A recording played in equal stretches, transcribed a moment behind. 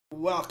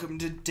Welcome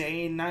to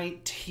day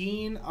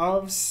 19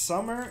 of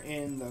summer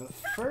in the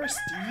first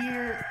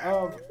year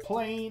of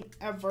playing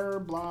ever,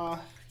 blah.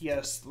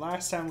 Yes,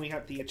 last time we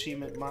got the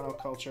achievement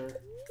monoculture,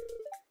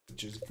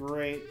 which is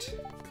great.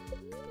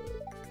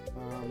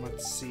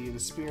 Let's see, the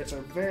spirits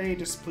are very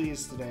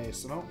displeased today,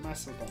 so don't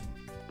mess with them.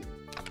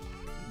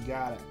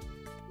 Got it.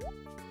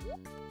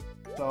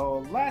 So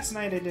last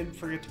night I did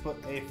forget to put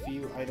a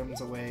few items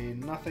away,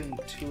 nothing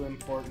too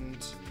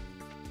important.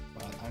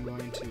 But I'm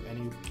going to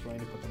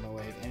put them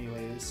away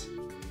anyways.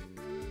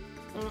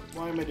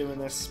 Why am I doing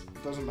this?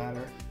 Doesn't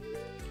matter.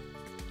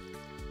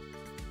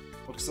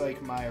 Looks like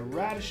my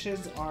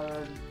radishes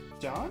are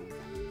done.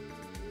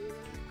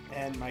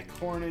 And my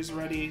corn is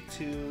ready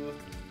to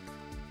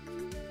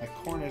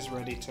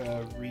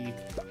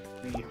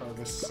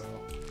re-harvest, so.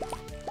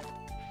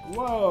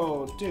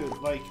 Whoa, dude,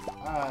 like,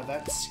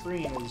 that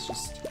screen is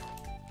just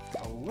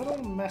a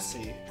little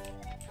messy.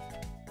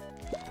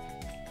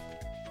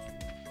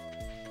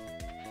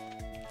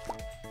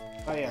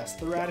 Oh yes,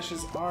 the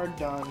radishes are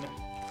done.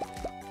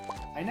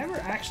 I never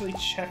actually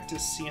checked to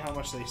see how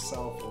much they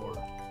sell for.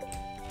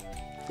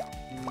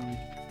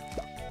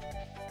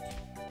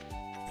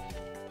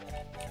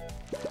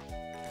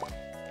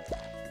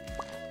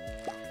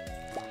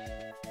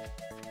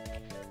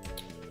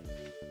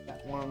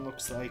 That one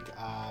looks like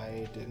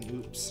I didn't.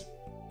 Oops.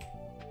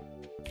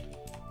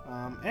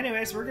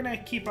 Anyways, we're gonna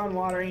keep on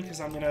watering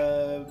because I'm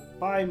gonna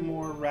buy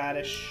more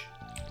radishes,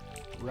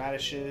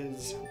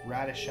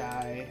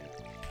 radishi.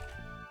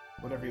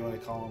 Whatever you want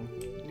to call them.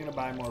 I'm gonna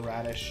buy more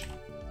radish.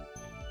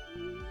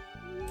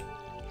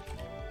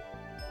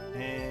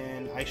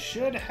 And I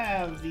should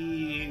have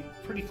the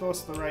pretty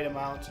close to the right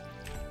amount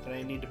that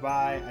I need to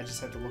buy. I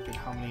just have to look at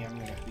how many I'm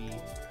gonna be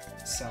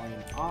selling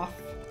off.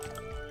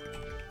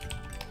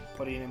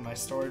 Putting in my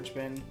storage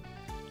bin.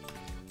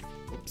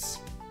 Oops.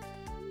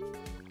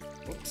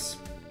 Oops.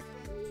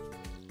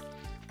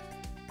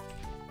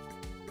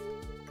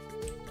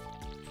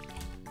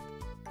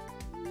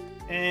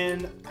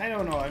 And I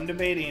don't know, I'm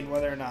debating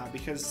whether or not,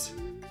 because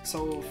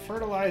so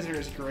fertilizer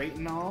is great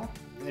and all,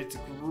 and it's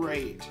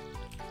great.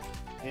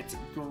 It's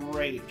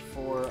great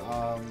for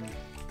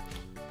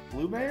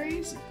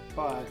blueberries,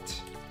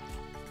 but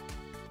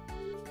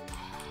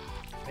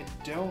I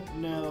don't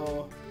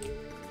know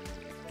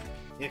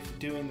if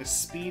doing the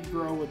speed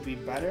grow would be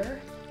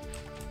better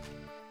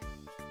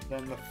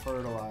than the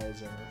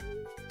fertilizer.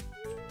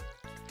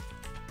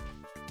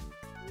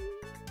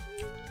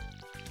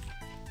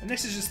 And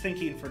this is just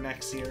thinking for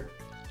next year.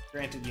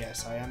 Granted,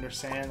 yes, I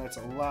understand that's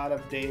a lot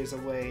of days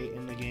away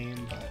in the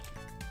game, but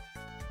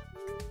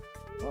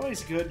it's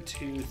always good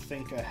to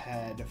think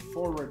ahead,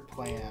 forward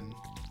plan.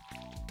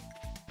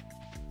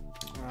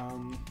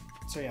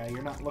 So yeah,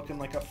 you're not looking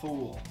like a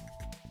fool.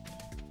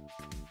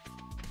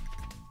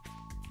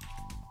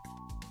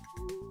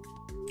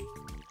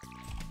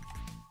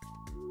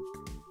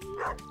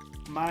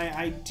 My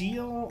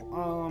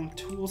ideal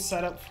tool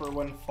setup for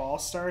when fall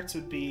starts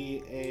would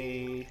be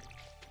a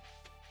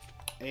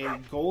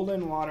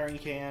golden watering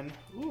can.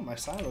 Ooh, my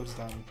silo's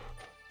done.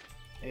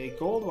 A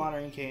gold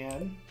watering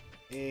can.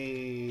 Let's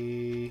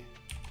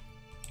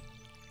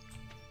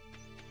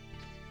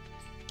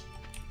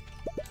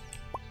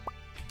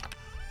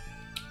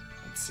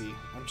see.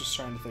 I'm just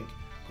trying to think.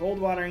 Gold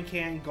watering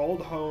can,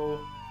 gold hoe,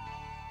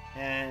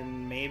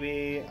 and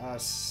maybe a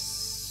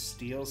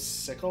steel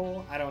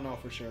sickle. I don't know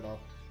for sure though.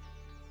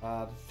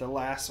 The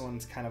last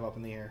one's kind of up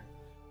in the air.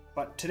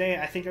 But today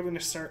I think I'm going to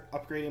start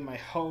upgrading my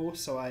hoe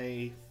so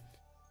I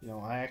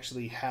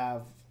actually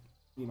have,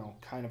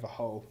 kind of a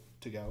hoe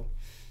to go.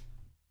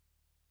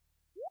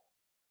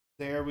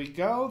 There we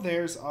go.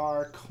 There's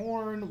our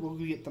corn. We'll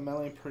get the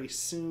melon pretty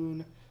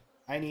soon.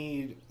 I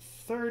need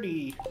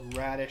 30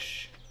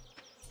 radish.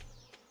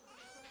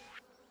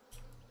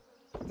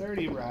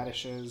 30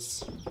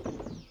 radishes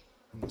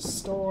from the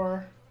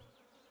store.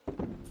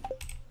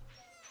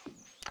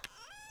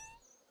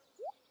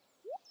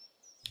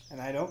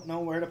 And I don't know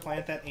where to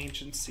plant that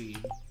ancient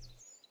seed.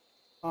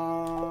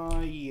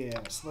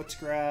 Yes, let's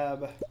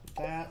grab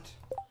that.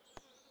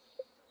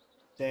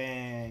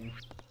 Dang.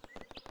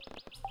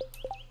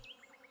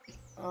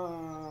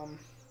 Let's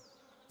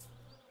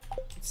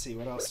see,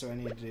 what else do I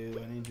need to do?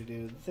 I need to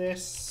do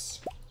this.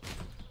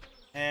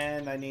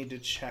 And I need to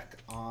check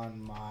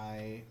on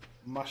my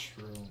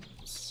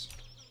mushrooms.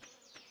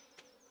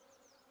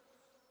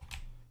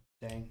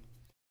 Dang.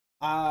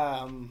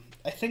 I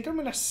think I'm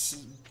gonna...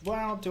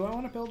 Well, do I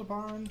want to build a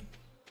barn?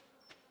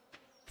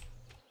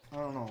 I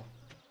don't know.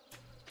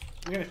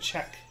 I'm gonna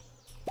check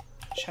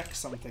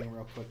something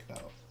real quick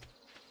though.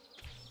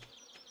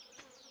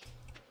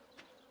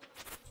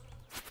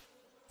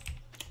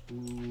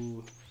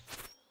 Ooh.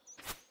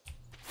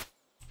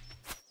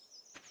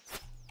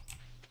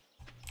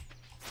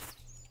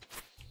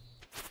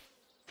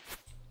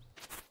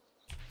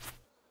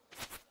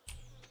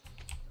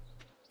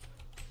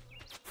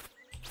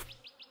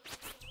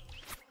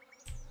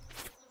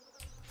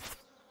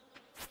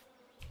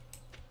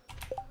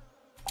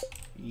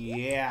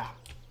 Yeah.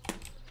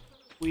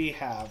 we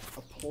have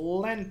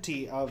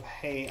plenty of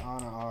hay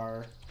on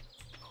our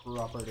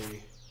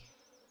property.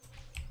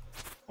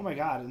 Oh my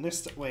god, and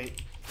this...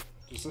 Wait,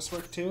 does this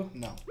work too?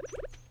 No.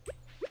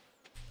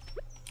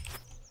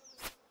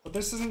 But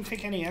this doesn't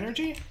take any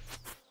energy?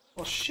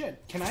 Well,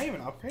 shit. Can I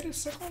even upgrade a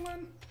sickle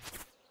then?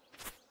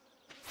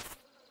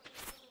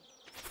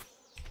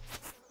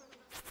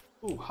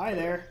 Ooh, hi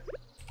there.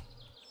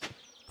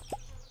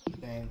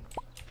 Dang.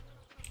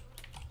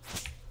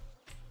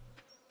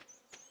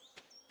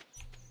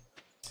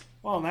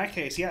 Well, in that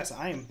case, yes,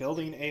 I am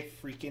building a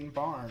freaking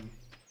barn.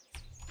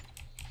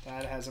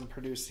 That hasn't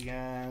produced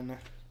again.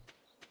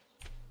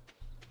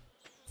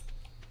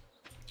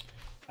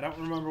 I don't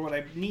remember what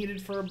I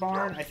needed for a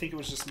barn. I think it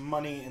was just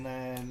money and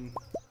then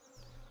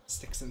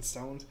sticks and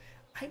stones.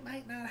 I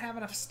might not have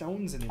enough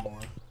stones anymore.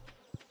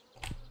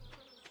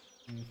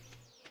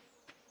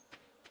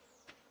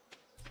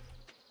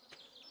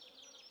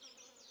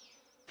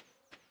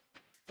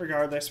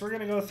 Regardless, we're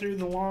going to go through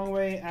the long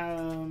way,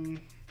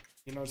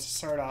 you know, to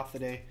start off the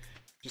day.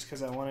 Just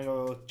because I want to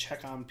go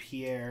check on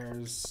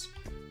Pierre's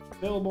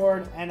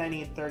billboard, and I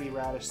need 30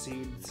 radish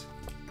seeds.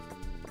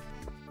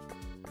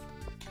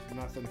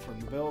 Nothing from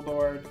the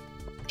billboard.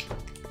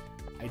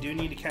 I do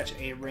need to catch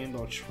a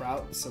rainbow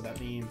trout, so that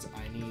means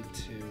I need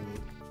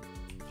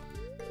to...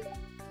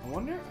 I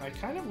wonder, I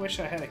kind of wish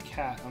I had a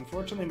cat.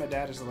 Unfortunately, my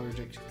dad is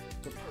allergic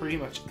to pretty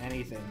much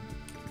anything.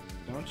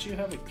 Don't you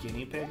have a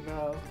guinea pig,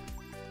 though?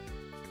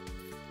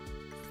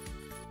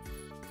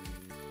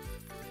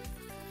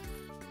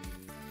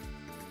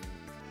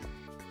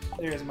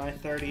 There's my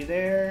 30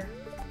 there.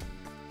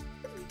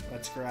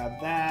 Let's grab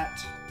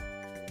that.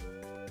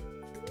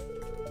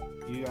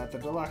 You got the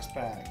deluxe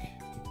pack.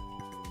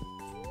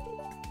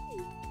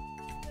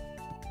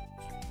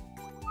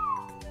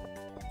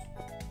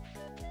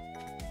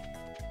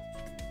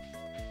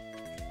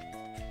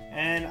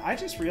 And I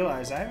just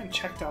realized I haven't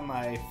checked on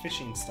my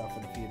fishing stuff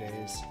in a few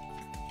days.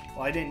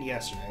 Well, I didn't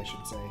yesterday, I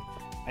should say.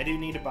 I do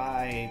need to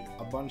buy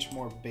a bunch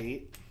more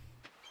bait.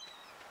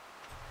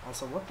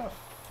 Also, what the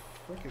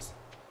frick is...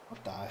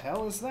 What the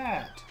hell is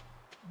that?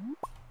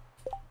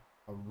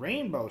 A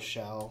rainbow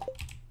shell?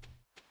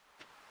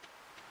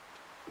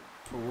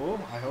 Cool.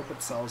 I hope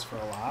it sells for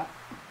a lot.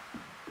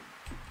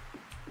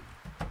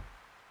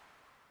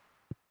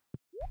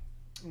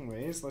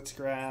 Anyways, let's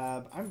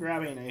grab... I'm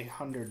grabbing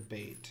 100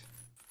 bait.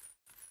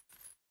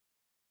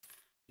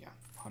 Yeah,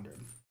 100.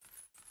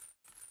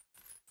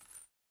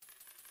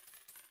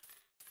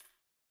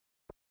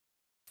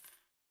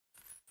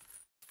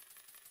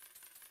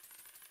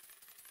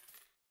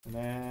 And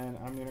then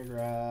I'm gonna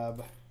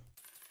grab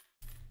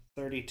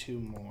 32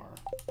 more.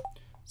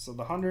 So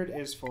the 100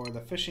 is for the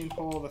fishing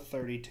pole, the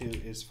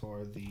 32 is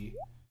for the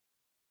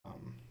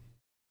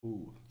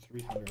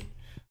 300.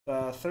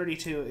 The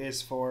 32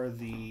 is for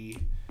the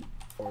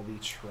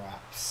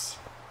traps.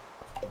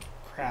 The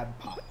crab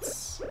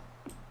pots.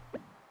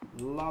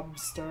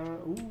 Lobster.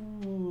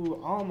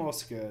 Ooh,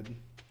 almost good.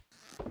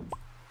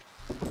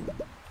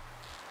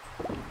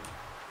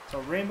 So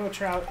rainbow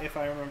trout, if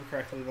I remember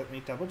correctly, let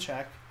me double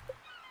check.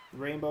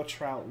 Rainbow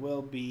trout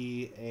will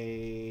be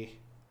a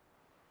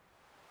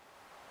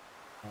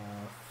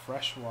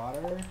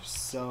freshwater,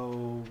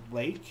 so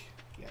lake,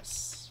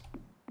 yes.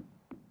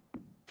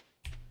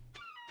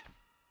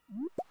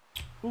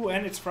 Ooh,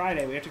 and it's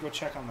Friday. We have to go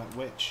check on that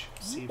witch,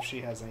 see if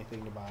she has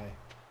anything to buy.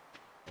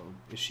 Or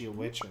is she a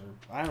witch, or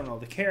I don't know,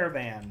 the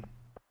caravan.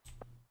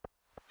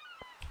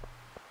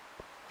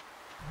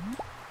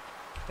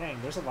 Dang,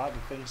 there's a lot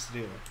of things to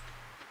do.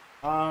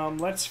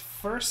 Let's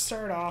first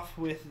start off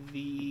with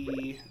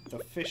the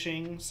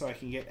fishing, so I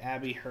can get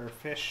Abby her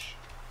fish.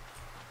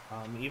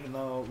 Even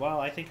though,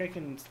 well, I think I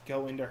can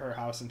go into her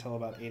house until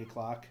about 8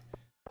 o'clock.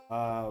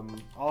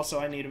 Also,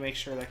 I need to make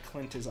sure that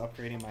Clint is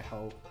upgrading my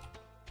hoe.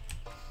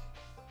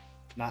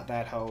 Not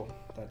that hoe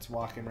that's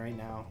walking right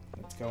now.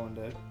 Let's go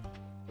into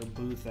the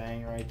boo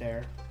thing right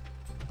there.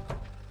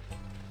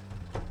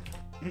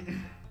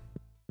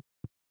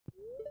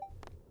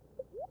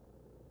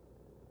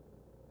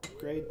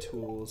 Upgrade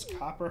tools,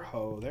 copper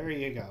hoe, there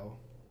you go.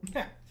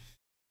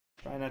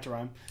 Try not to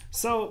rhyme.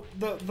 So,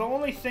 the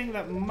only thing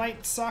that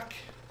might suck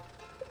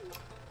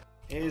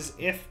is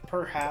if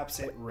perhaps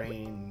it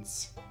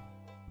rains.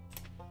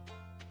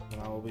 Then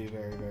I will be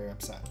very, very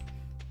upset.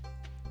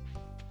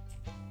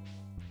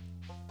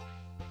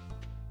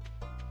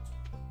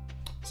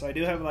 So I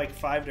do have like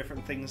 5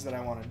 different things that I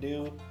want to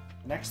do.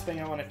 The next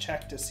thing I want to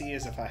check to see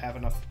is if I have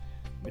enough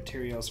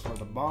materials for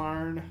the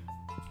barn.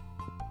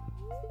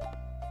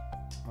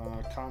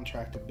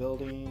 Contracted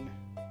building.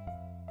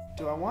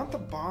 Do I want the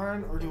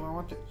barn or do I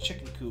want the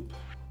chicken coop?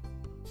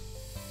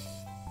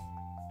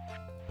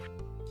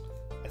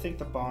 I think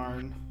the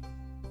barn.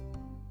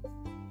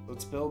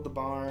 Let's build the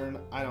barn.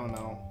 I don't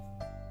know.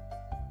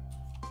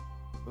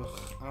 Ugh,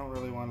 I don't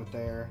really want it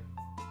there.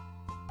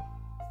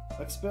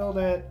 Let's build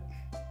it.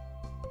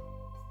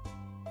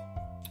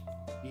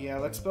 Yeah,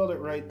 let's build it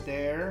right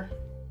there.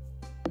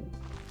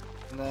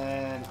 And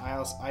then I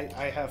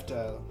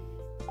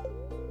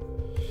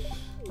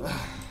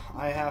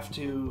have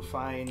to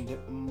find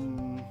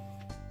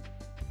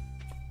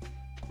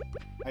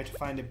I have to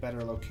find a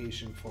better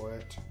location for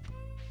it.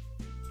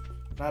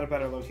 Not a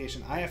better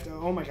location. I have to...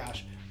 Oh my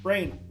gosh.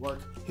 Brain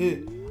work.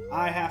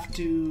 I have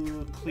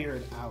to clear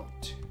it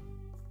out.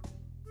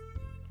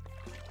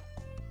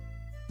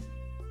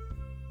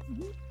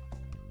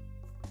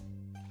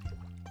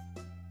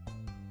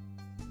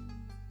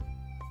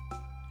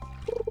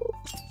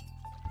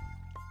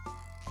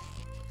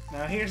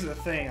 Now here's the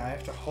thing. I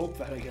have to hope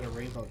that I get a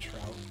rainbow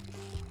trout.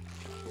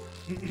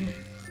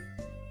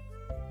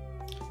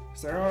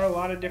 There are a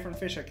lot of different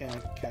fish I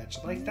can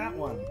catch, like that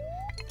one.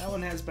 That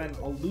one has been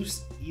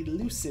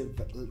elusive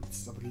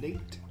of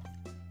late.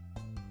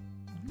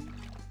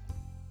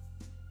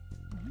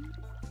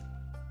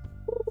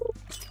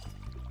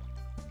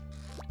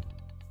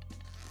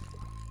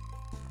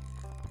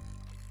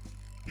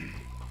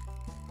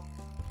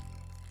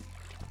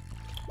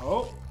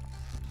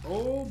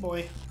 Oh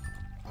boy.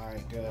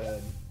 Alright,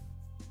 good.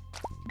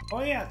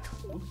 Oh yeah.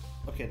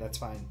 Okay, that's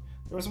fine.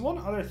 There was one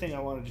other thing I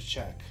wanted to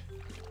check.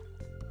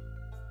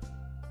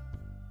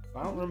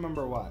 I don't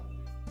remember what.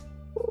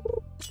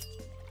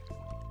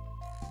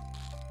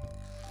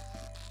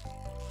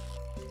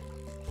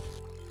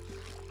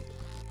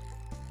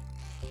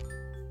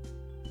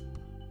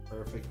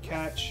 Perfect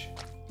catch.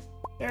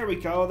 There we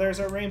go. There's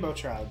our rainbow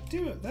trout.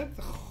 Dude, that's...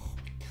 Oh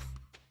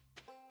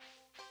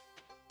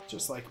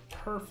just like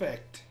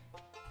perfect.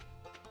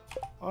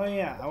 Oh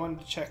yeah, I wanted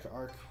to check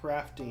our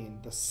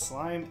crafting. The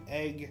slime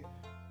egg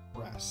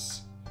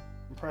press.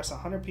 Compress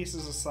 100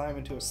 pieces of slime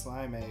into a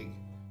slime egg.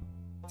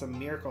 It's a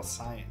miracle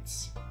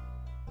science.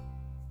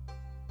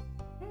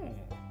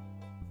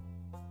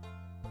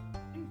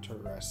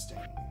 Interesting.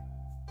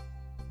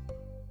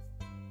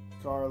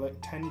 Garlic,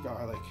 10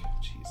 garlic.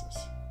 Jesus.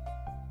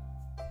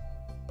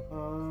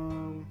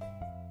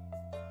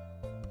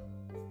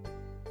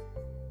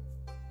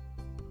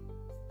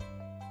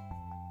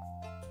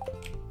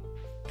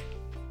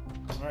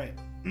 Alright.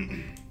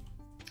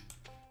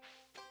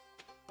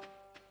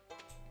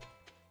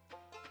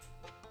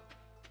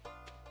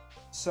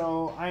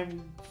 So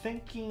I'm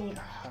thinking,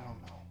 I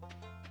don't know.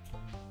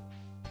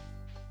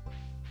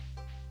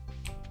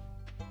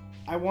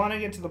 I want to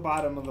get to the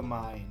bottom of the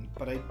mine,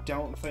 but I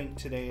don't think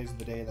today is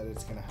the day that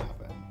it's going to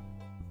happen.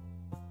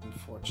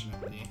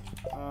 Unfortunately.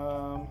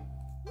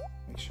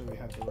 Make sure we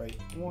have the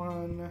right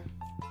one.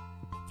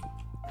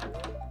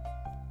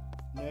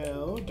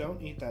 No,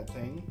 don't eat that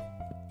thing.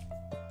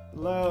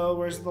 Hello,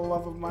 where's the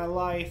love of my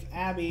life?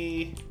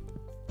 Abby!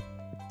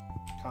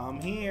 Come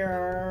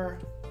here!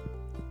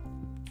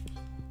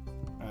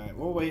 Alright,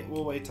 we'll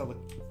wait till the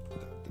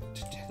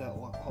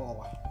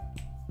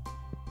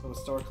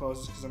store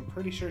closes, because I'm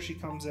pretty sure she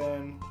comes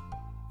in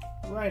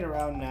right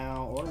around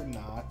now, or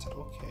not.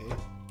 Okay.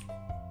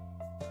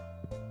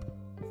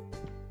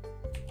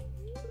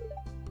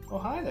 Oh,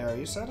 hi there. Are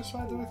you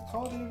satisfied with the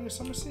quality of your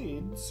summer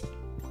seeds?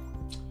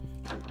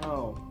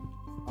 Oh.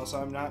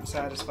 Also, I'm not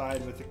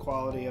satisfied with the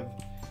quality of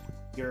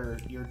your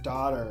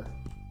daughter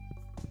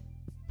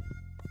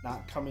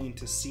not coming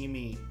to see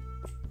me.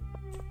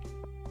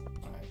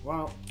 Alright,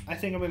 well, I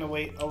think I'm gonna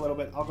wait a little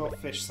bit. I'll go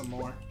fish some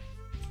more.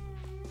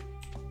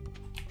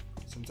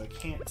 Since I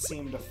can't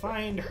seem to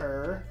find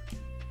her.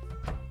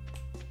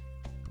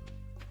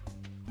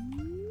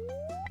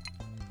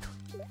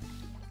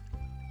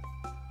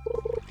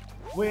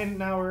 Wait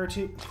an hour or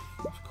two.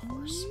 Of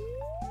course.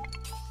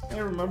 Hey,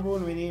 remember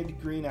when we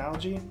needed green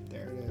algae?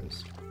 There it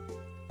is.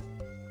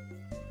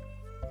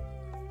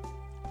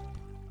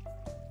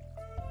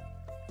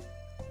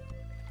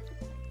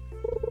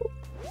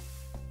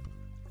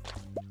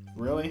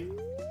 Really?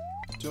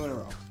 2 in a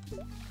row.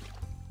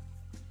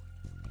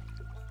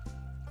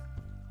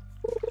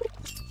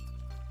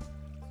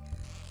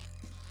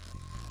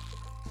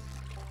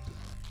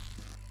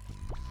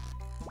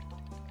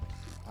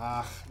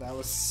 Ah, that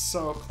was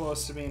so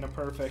close to being a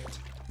perfect.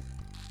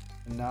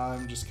 And now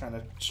I'm just kind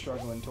of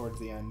struggling towards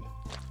the end.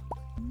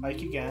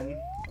 Hike again.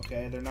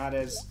 Okay, they're not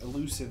as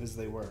elusive as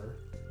they were.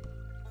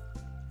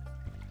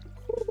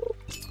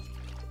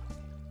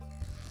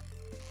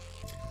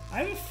 I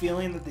have a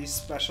feeling that these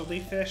specialty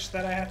fish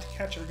that I have to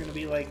catch are going to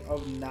be like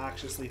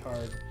obnoxiously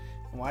hard.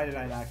 Why did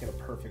I not get a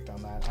perfect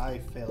on that? I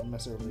failed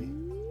miserably.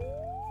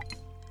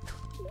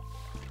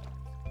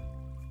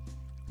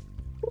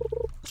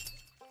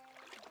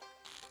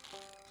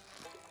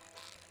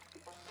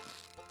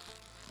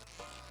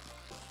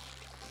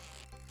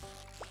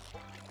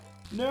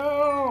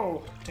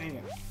 No! Dang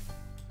it.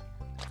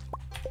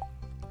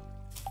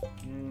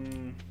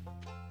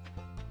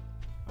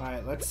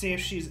 Alright, let's see if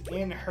she's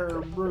in her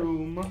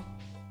room.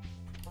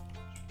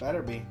 She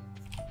better be.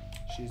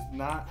 If she's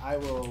not, I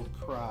will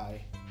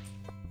cry.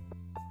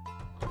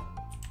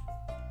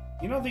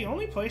 You know, the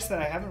only place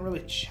that I haven't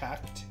really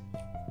checked...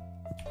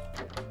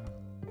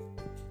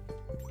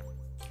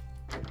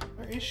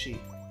 Where is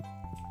she?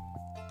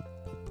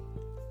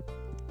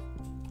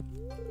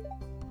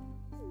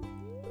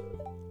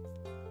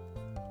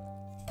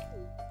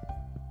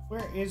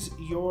 Where is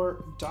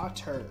your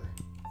daughter?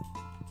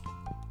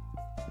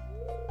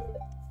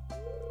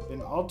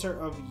 An altar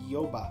of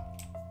Yoba.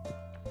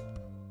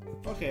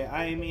 Okay,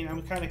 I mean,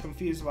 I'm kind of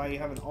confused why you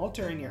have an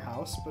altar in your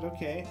house, but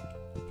okay.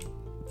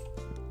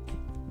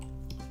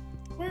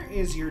 Where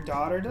is your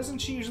daughter? Doesn't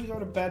she usually go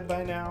to bed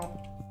by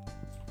now?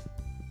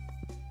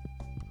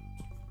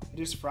 It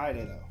is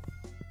Friday, though.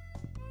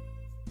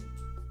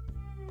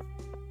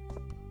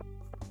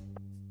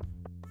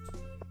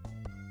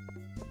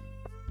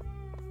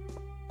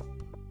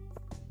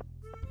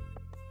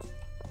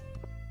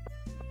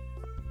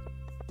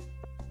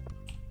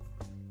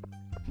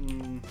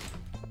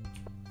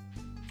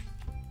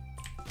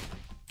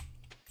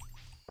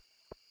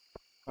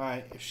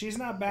 Alright, if she's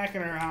not back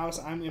in her house,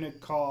 I'm gonna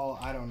call,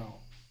 I don't know.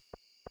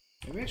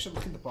 Maybe I should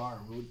look at the bar.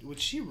 Would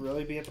she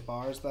really be at the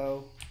bars,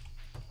 though?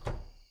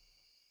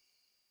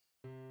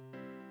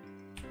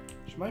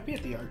 She might be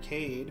at the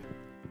arcade.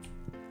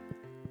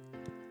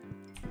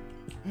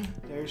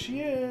 There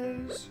she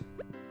is.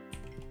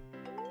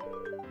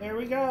 There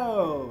we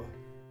go.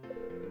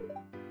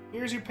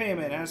 Here's your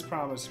payment, as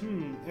promised.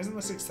 Isn't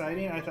this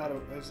exciting? I thought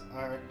it was...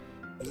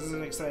 This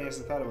isn't exciting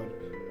as I thought it would.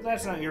 But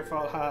that's not your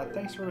fault, ha.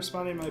 Thanks for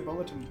responding to my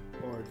bulletin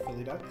board,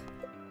 Philly Duck.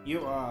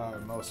 You are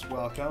most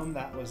welcome.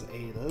 That was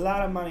a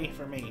lot of money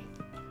for me.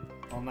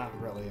 Well, not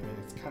really. I mean,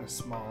 it's kind of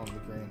small in the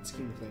grand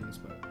scheme of things,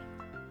 but...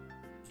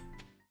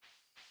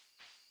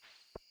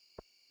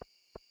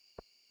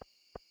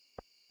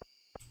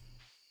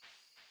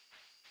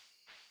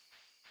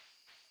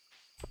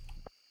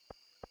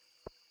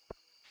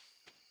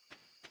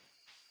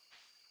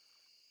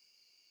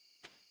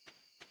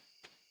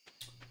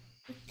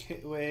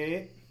 Okay,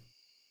 wait.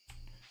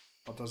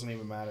 Well, it doesn't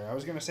even matter. I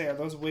was gonna say, are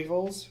those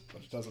wiggles?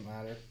 But it doesn't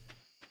matter.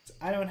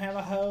 I don't have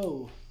a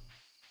hoe.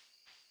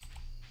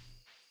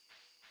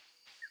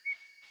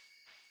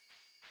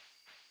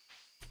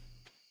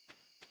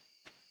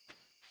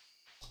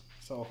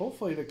 So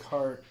hopefully the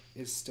cart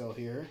is still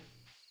here.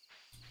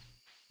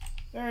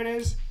 There it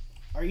is.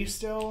 Are you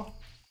still?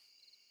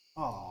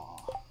 Aw.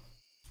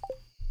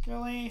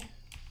 Really?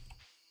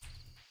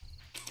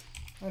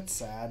 That's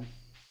sad.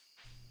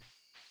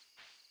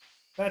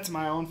 That's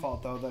my own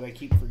fault though that I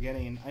keep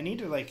forgetting. I need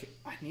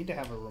to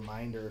have a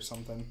reminder or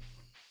something.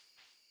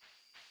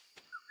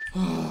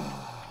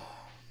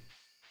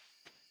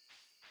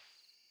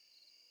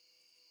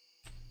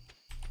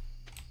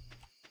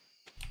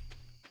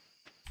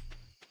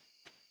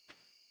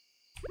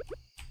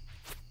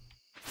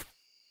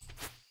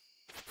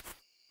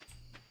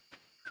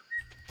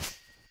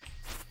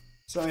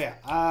 So yeah,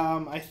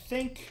 I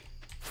think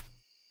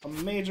a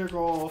major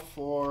goal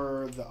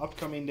for the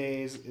upcoming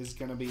days is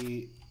going to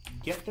be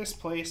get this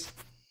place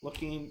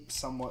looking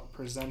somewhat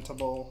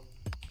presentable.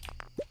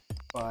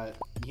 But,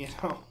 you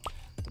know,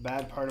 the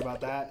bad part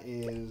about that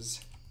is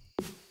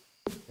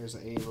there's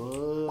a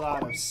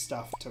lot of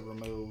stuff to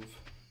remove.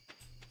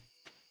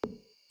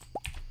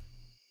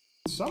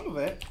 Some of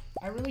it,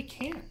 I really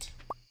can't.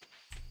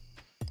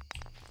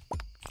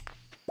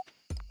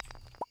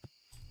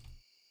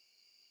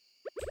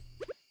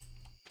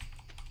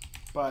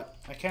 But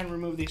I can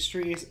remove these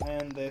trees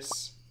and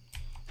this.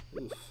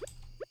 Oof.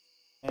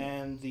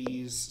 And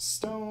these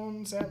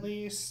stones, at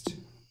least.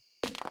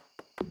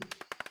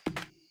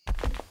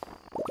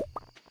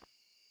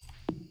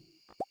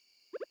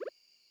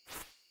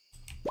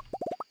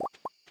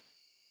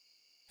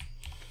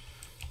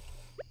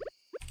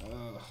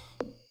 Ugh.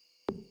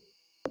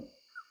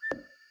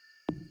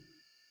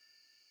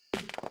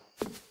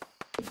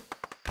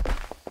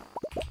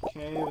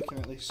 Okay, we can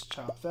at least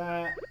chop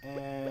that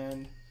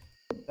and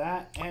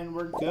that, and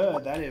we're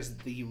good. That is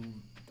the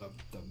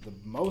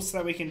most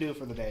that we can do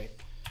for the day.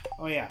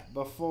 Oh yeah,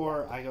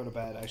 before I go to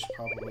bed, I should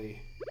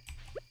probably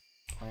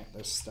plant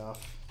this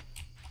stuff.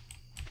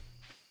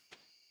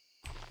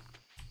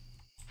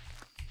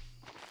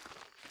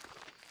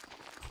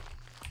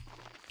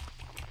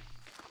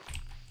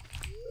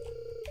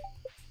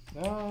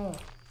 Ah,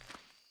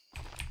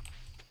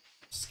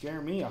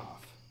 scare me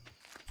off.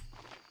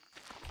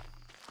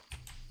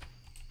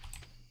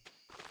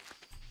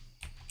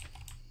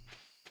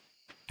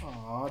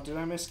 Aw, did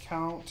I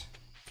miscount?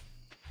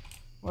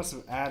 Must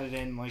have added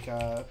in like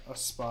a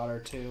spot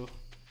or two.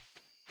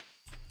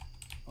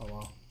 Oh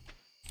well.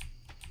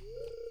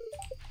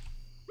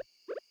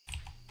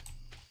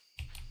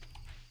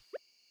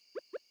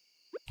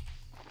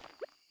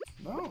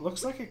 No, it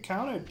looks like it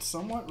counted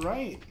somewhat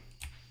right.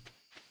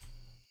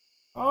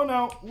 Oh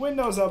no,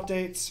 Windows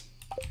updates.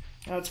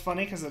 Now it's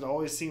funny because it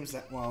always seems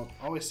that, well,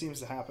 it always seems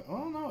to happen.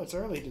 Oh no, it's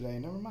early today,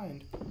 never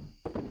mind.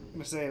 I'm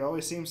gonna say it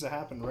always seems to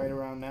happen right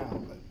around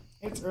now, but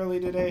it's early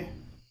today.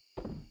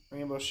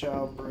 Rainbow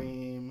Shell,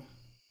 Bream.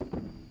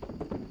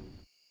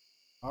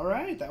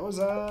 Alright, that was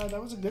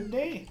a good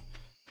day.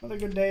 Another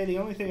good day. The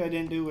only thing I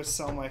didn't do was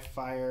sell my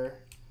Firewalker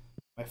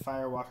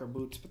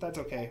boots, but that's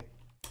okay.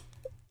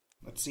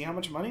 Let's see how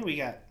much money we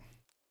get.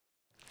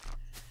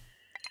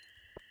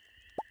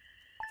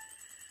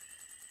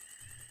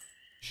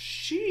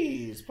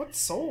 Jeez, what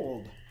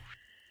sold?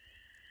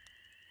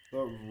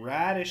 The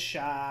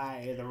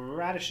radishes.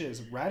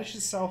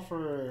 Radishes sell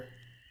for,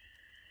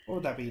 what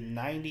would that be,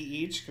 90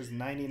 each? Because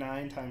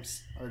 99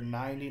 times, or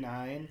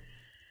 99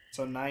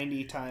 So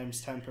 90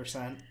 times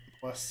 10%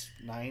 plus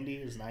 90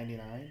 is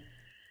 99.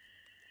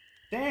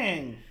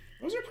 Dang,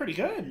 those are pretty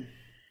good.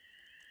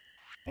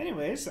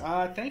 Anyways,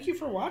 thank you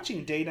for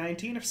watching day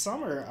 19 of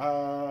summer.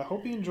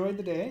 Hope you enjoyed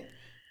the day.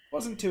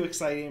 Wasn't too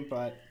exciting,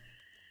 but,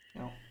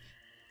 you know,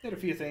 did a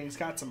few things,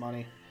 got some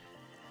money.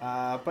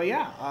 But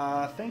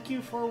yeah, thank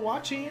you for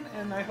watching,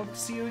 and I hope to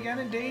see you again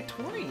in day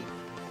 20.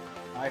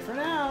 Bye for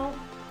now.